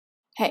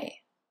Hey,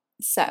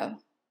 so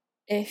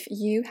if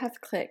you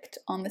have clicked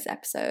on this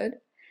episode,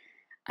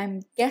 I'm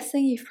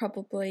guessing you've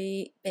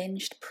probably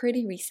binged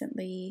pretty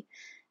recently,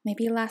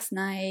 maybe last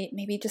night,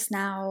 maybe just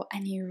now,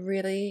 and you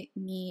really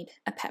need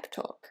a pep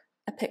talk,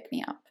 a pick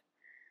me up.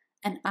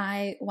 And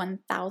I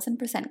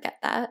 1000% get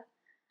that.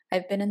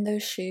 I've been in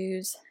those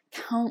shoes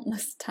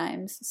countless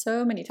times,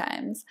 so many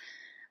times,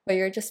 where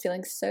you're just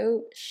feeling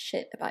so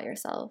shit about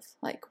yourself.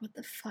 Like, what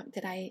the fuck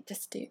did I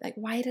just do? Like,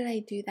 why did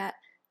I do that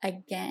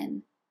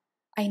again?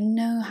 I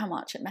know how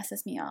much it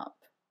messes me up.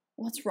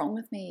 What's wrong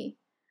with me?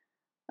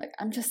 Like,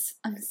 I'm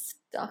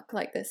stuck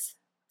like this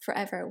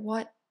forever.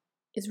 What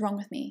is wrong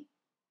with me?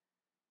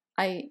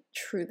 I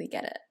truly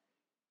get it.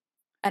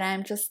 And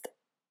I'm just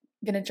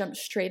gonna jump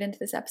straight into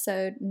this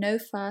episode. No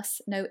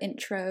fuss, no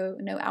intro,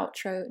 no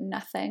outro,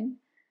 nothing.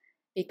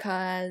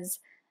 Because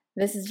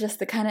this is just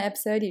the kind of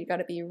episode you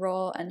gotta be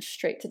raw and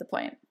straight to the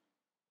point.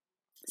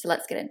 So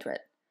let's get into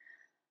it.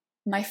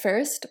 My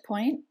first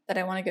point that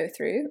I wanna go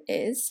through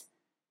is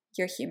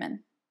you're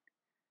human.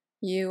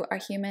 You are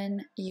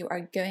human. You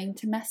are going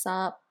to mess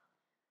up.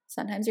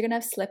 Sometimes you're going to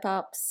have slip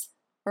ups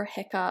or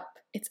hiccup.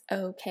 It's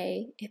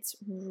okay. It's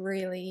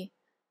really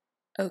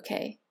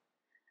okay.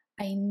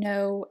 I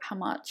know how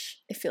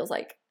much it feels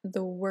like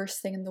the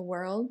worst thing in the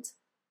world,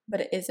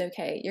 but it is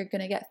okay. You're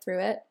going to get through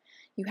it.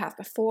 You have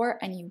before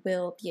and you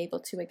will be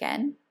able to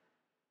again.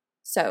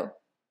 So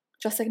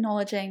just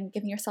acknowledging,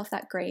 giving yourself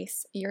that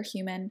grace. You're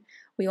human.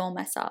 We all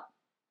mess up.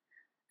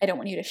 I don't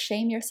want you to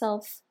shame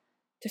yourself,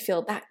 to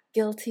feel that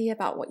guilty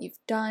about what you've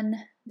done.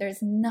 There's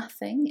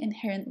nothing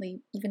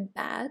inherently even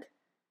bad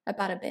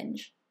about a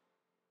binge.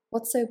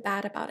 What's so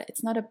bad about it?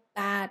 It's not a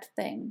bad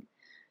thing.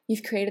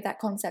 You've created that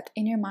concept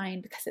in your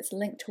mind because it's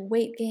linked to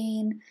weight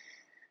gain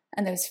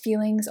and those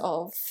feelings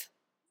of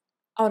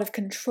out of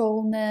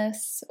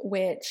controlness,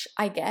 which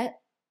I get,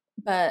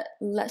 but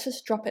let's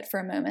just drop it for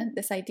a moment.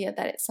 This idea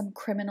that it's some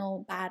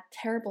criminal, bad,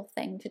 terrible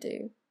thing to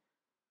do.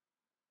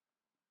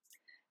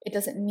 It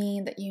doesn't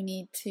mean that you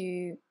need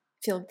to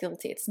feel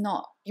guilty.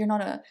 You're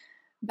not a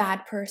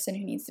bad person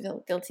who needs to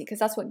feel guilty, because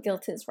that's what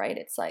guilt is, right?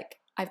 It's like,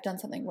 I've done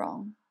something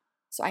wrong,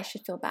 so I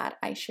should feel bad.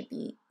 I should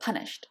be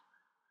punished.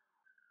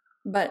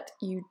 But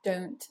you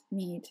don't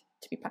need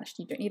to be punished.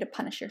 You don't need to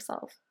punish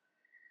yourself.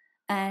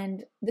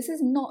 And this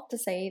is not to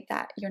say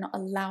that you're not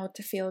allowed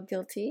to feel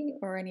guilty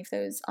or any of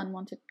those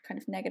unwanted kind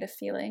of negative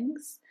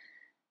feelings.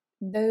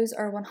 Those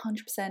are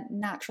 100%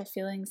 natural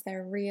feelings.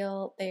 They're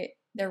real.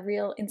 They're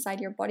real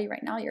inside your body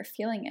right now. You're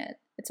feeling it.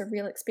 It's a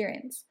real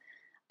experience.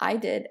 I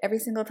did every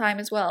single time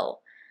as well.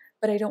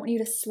 But I don't want you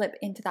to slip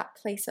into that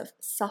place of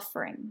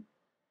suffering.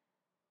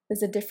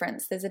 There's a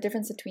difference. There's a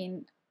difference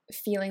between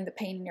feeling the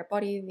pain in your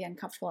body, the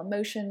uncomfortable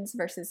emotions,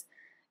 versus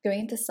going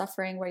into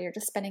suffering where you're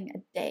just spending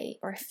a day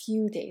or a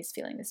few days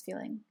feeling this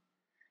feeling.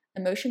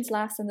 Emotions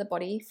last in the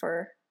body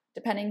for,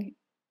 depending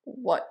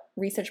what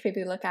research paper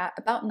you look at,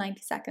 about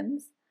 90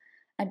 seconds.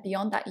 And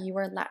beyond that, you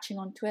are latching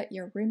onto it.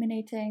 You're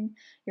ruminating.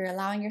 You're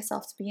allowing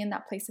yourself to be in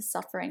that place of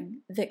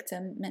suffering,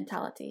 victim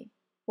mentality.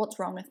 What's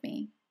wrong with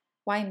me?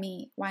 Why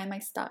me? Why am I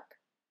stuck?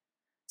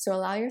 So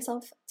allow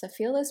yourself to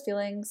feel those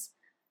feelings.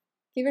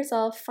 Give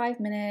yourself 5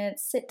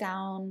 minutes, sit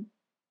down,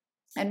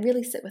 and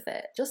really sit with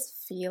it.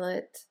 Just feel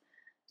it.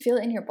 Feel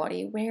it in your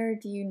body. Where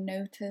do you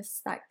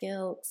notice that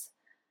guilt?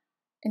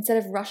 Instead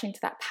of rushing to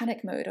that panic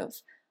mode of,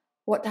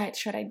 what diet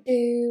should I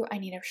do? I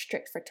need to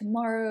restrict for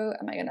tomorrow.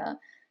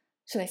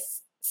 Should I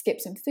skip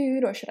some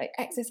food, or should I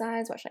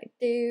exercise? What should I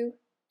do?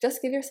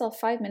 Just give yourself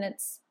 5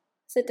 minutes.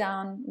 Sit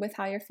down with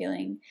how you're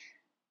feeling.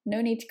 No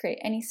need to create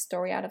any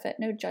story out of it.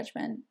 No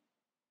judgment.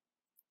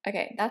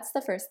 Okay, that's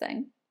the first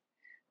thing.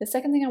 The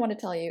second thing I want to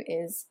tell you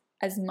is,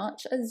 as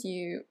much as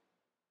you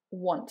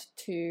want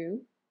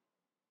to,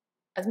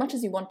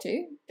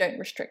 don't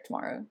restrict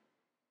tomorrow.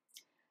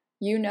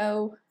 You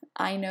know,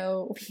 I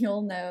know, we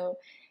all know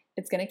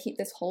it's going to keep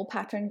this whole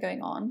pattern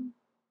going on.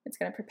 It's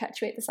going to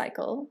perpetuate the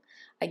cycle.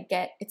 I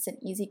get it's an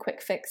easy,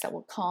 quick fix that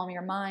will calm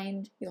your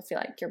mind. You'll feel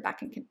like you're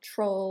back in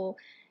control.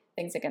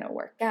 Things are going to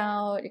work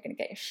out. You're going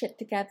to get your shit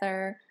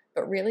together.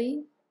 But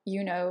really,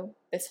 you know,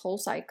 this whole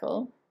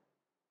cycle,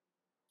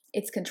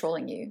 it's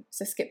controlling you.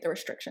 So skip the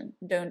restriction.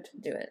 Don't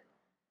do it.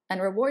 And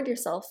reward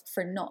yourself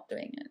for not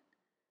doing it.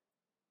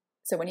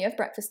 So when you have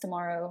breakfast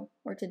tomorrow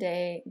or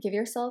today, give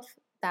yourself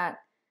that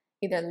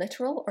either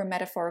literal or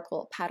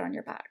metaphorical pat on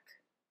your back.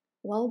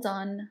 Well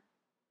done.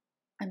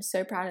 I'm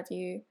so proud of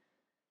you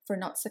for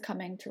not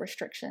succumbing to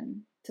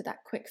restriction, to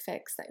that quick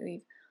fix that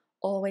we've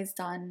always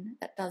done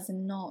that does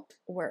not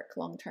work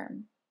long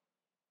term.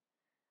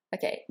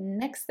 Okay,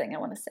 next thing I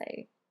want to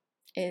say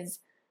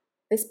is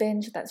this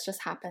binge that's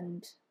just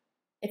happened,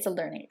 it's a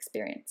learning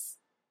experience.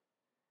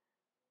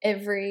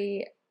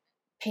 Every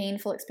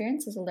painful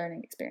experience is a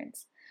learning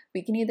experience.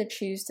 We can either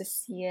choose to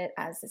see it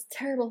as this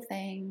terrible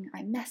thing,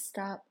 I messed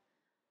up,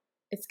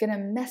 it's going to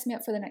mess me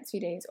up for the next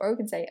few days, or we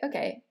can say,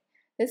 okay,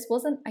 this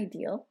wasn't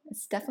ideal.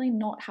 It's definitely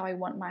not how I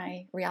want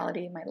my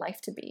reality, my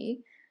life to be,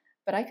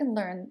 but I can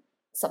learn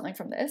something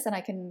from this and I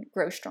can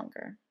grow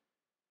stronger.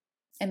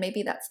 And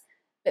maybe that's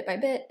bit by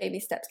bit, baby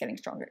steps getting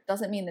stronger. It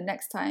doesn't mean the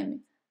next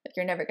time Like,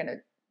 you're never going to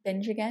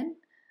binge again,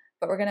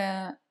 but we're going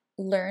to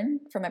learn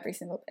from every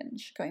single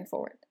binge going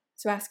forward.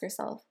 So ask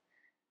yourself,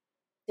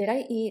 did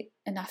I eat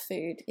enough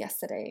food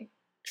yesterday?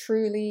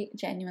 Truly,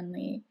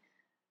 genuinely?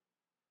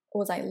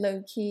 Was I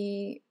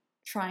low-key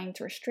trying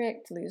to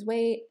restrict, lose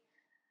weight?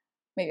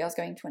 Maybe I was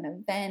going to an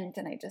event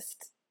and I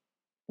just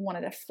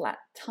wanted a flat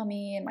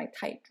tummy and my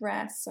tight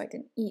dress, so I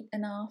didn't eat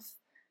enough.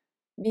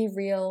 Be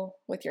real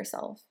with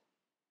yourself.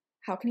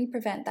 How can you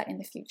prevent that in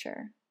the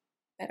future?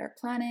 Better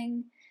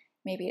planning.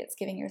 Maybe it's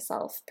giving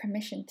yourself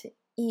permission to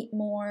eat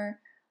more.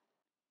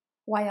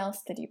 Why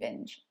else did you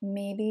binge?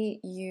 Maybe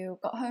you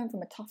got home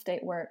from a tough day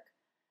at work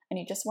and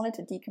you just wanted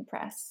to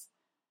decompress.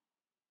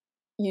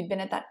 You'd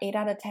been at that 8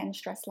 out of 10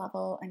 stress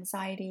level,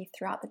 anxiety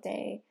throughout the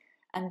day,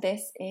 and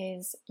this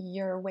is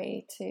your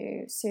way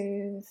to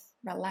soothe,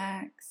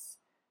 relax,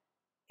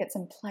 get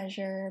some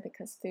pleasure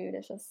because food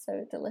is just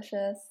so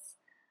delicious.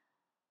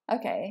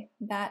 Okay,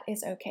 that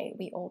is okay.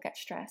 We all get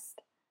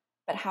stressed.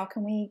 But how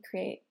can we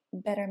create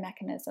better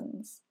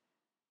mechanisms?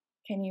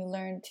 Can you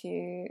learn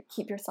to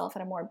keep yourself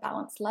at a more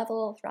balanced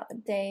level throughout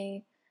the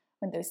day?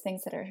 When those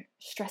things that are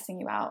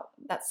stressing you out,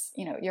 that's,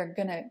 you're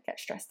gonna get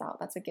stressed out.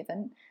 That's a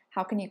given.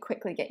 How can you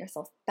quickly get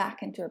yourself back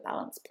into a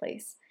balanced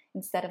place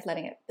instead of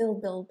letting it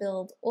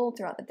build all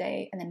throughout the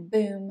day and then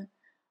boom,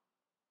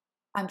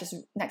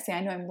 next thing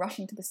I know, I'm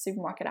rushing to the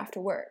supermarket after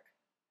work.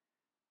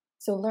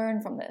 So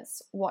learn from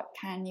this. What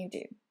can you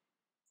do?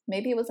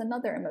 Maybe it was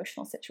another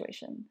emotional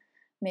situation.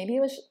 Maybe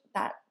it was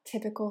that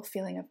typical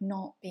feeling of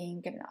not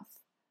being good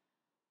enough.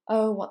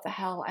 Oh, what the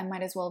hell, I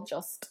might as well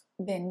just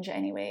binge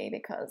anyway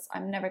because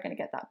I'm never going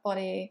to get that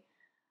body,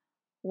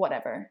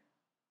 whatever.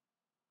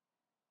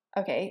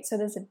 Okay, so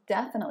there's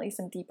definitely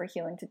some deeper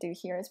healing to do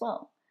here as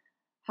well.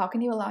 How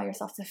can you allow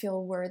yourself to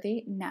feel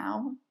worthy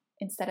now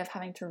instead of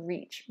having to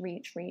reach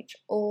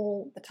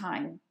all the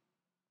time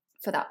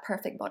for that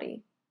perfect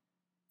body,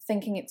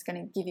 thinking it's going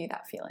to give you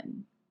that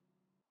feeling?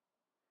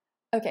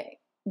 Okay,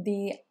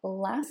 the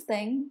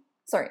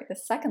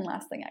second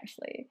last thing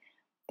actually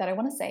that I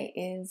want to say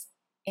is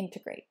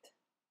integrate.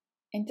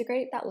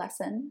 Integrate that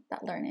lesson,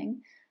 that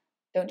learning.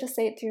 Don't just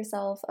say it to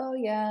yourself, oh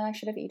yeah, I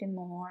should have eaten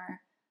more.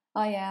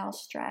 Oh yeah,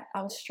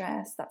 I was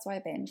stressed, that's why I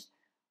binged.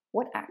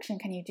 What action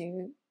can you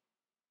do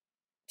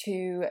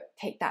to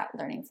take that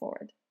learning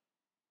forward?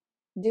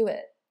 Do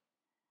it.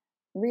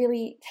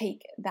 Really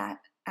take that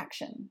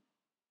action.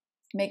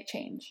 Make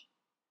change.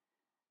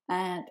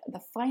 And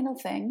the final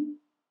thing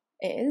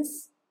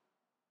is,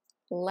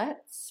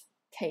 let's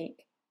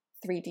take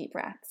 3 deep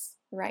breaths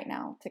right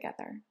now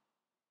together.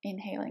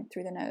 Inhaling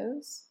through the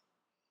nose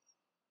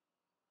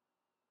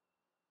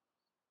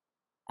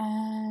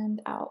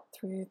and out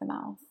through the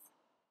mouth.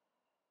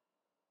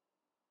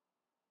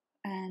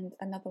 And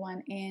another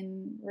one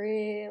in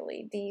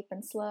really deep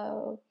and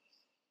slow.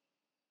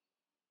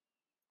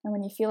 And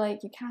when you feel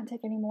like you can't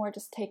take any more,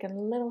 just take a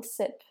little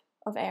sip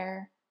of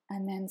air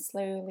and then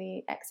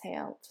slowly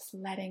exhale, just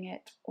letting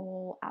it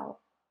all out.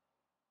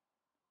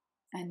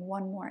 And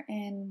one more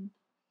in.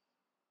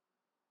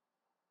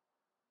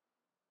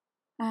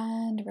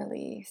 And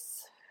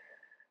release.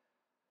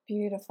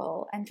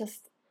 Beautiful. And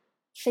just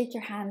shake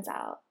your hands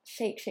out.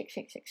 Shake.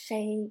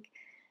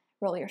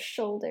 Roll your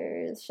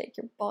shoulders, shake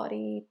your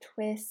body,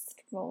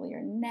 twist, roll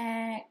your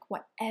neck,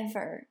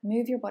 whatever.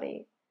 Move your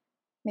body.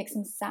 Make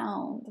some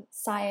sound.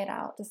 Sigh it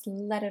out. Just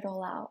let it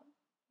all out.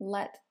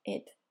 Let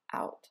it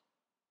out.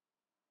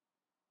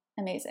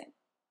 Amazing.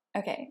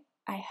 Okay,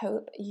 I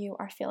hope you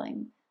are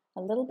feeling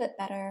a little bit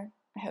better.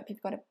 I hope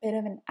you've got a bit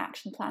of an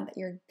action plan that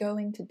you're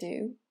going to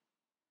do.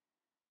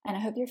 And I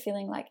hope you're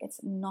feeling like it's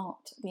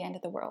not the end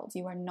of the world.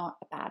 You are not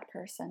a bad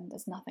person.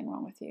 There's nothing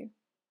wrong with you.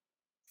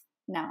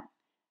 Now,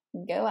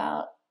 go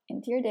out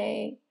into your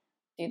day,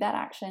 do that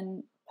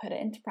action, put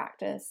it into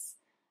practice,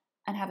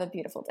 and have a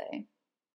beautiful day.